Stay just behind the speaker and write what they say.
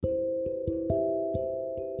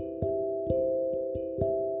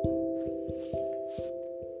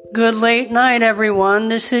Good late night, everyone.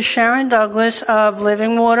 This is Sharon Douglas of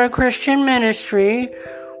Living Water Christian Ministry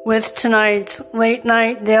with tonight's late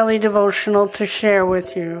night daily devotional to share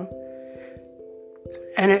with you.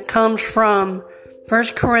 And it comes from 1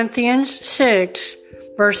 Corinthians 6,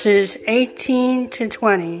 verses 18 to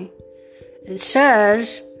 20. It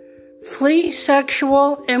says, "Flee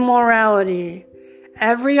sexual immorality.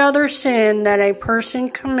 Every other sin that a person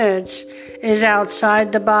commits is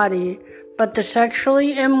outside the body, but the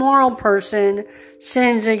sexually immoral person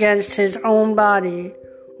sins against his own body.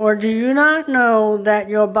 Or do you not know that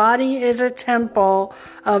your body is a temple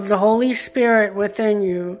of the Holy Spirit within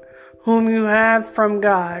you, whom you have from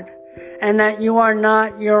God, and that you are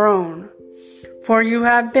not your own? For you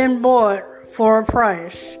have been bought for a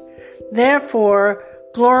price. Therefore,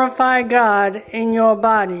 glorify God in your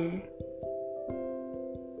body."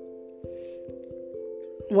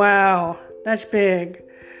 Wow, that's big.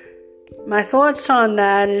 My thoughts on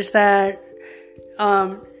that is that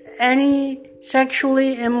any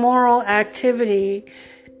sexually immoral activity,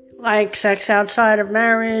 like sex outside of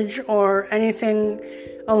marriage or anything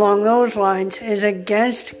along those lines, is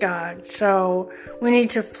against God. So we need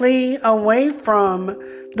to flee away from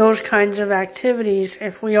those kinds of activities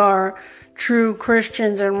if we are true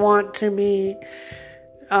Christians and want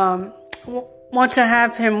to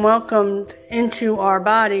have Him welcomed into our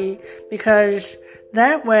body, because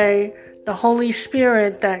that way the Holy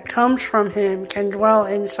Spirit that comes from Him can dwell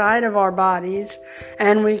inside of our bodies,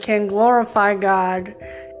 and we can glorify God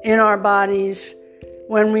in our bodies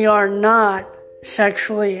when we are not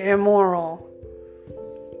sexually immoral.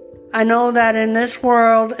 I know that in this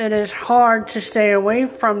world it is hard to stay away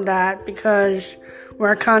from that because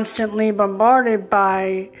we're constantly bombarded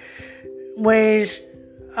by ways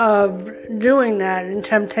of doing that and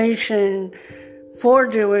temptation for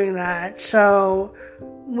doing that. So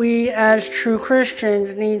we as true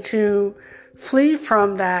Christians need to flee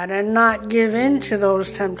from that and not give in to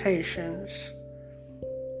those temptations.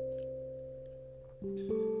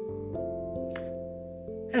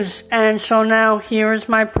 And so now here is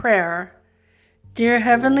my prayer. Dear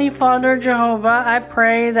Heavenly Father Jehovah, I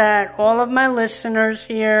pray that all of my listeners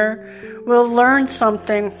here will learn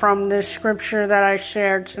something from this scripture that I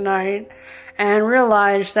shared tonight and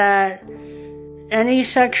realize that any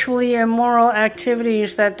sexually immoral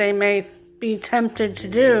activities that they may be tempted to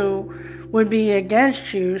do would be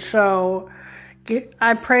against you. So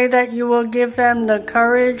I pray that you will give them the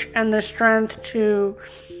courage and the strength to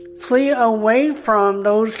flee away from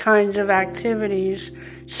those kinds of activities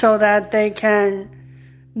so that they can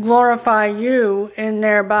glorify you in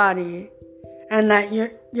their body, and that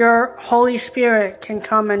your Holy Spirit can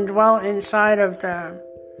come and dwell inside of them.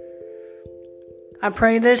 I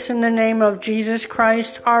pray this in the name of Jesus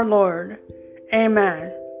Christ our Lord.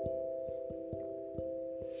 Amen.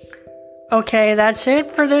 Okay, that's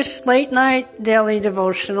it for this late night daily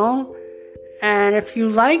devotional. And if you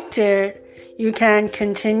liked it, you can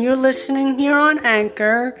continue listening here on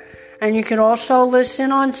Anchor, and you can also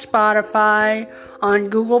listen on Spotify, on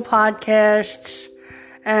Google Podcasts,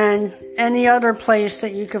 and any other place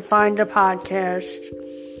that you can find a podcast.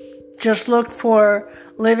 Just look for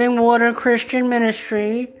Living Water Christian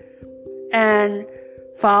Ministry and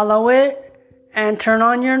follow it and turn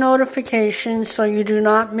on your notifications so you do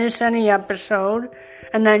not miss any episode.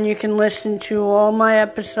 And then you can listen to all my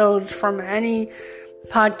episodes from any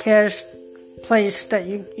podcast place that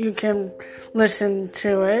you can listen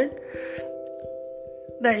to it,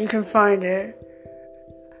 that you can find it.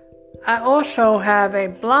 I also have a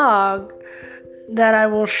blog that I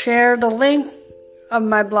will share the link of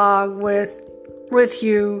my blog with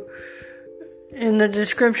you in the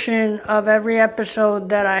description of every episode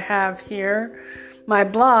that I have here. My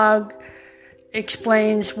blog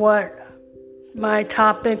explains what my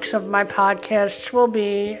topics of my podcasts will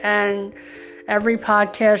be, and every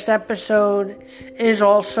podcast episode is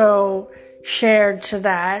also shared to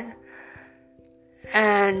that.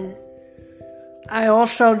 And I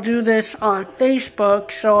also do this on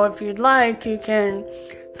Facebook, so if you'd like, you can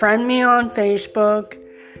friend me on Facebook,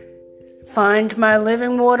 find my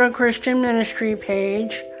Living Water Christian Ministry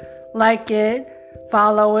page, like it,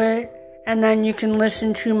 follow it, and then you can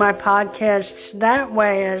listen to my podcasts that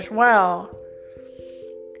way as well.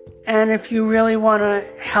 And if you really want to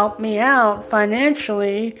help me out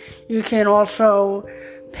financially, you can also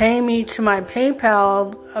pay me to my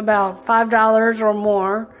PayPal about $5 or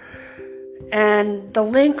more. And the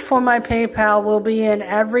link for my PayPal will be in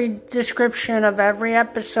every description of every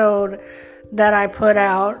episode that I put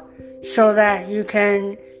out, so that you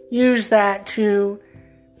can use that to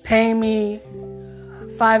pay me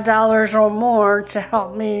 $5 or more to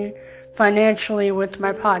help me financially with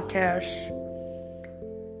my podcast.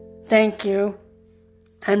 Thank you.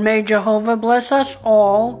 And may Jehovah bless us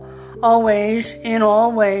all, always, in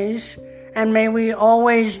all ways, and may we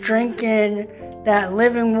always drink in that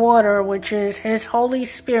living water, which is His Holy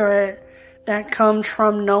Spirit, that comes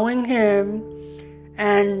from knowing Him,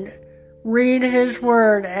 and read His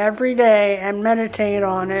Word every day and meditate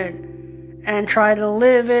on it, and try to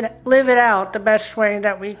live it out the best way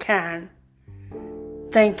that we can.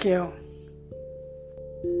 Thank you.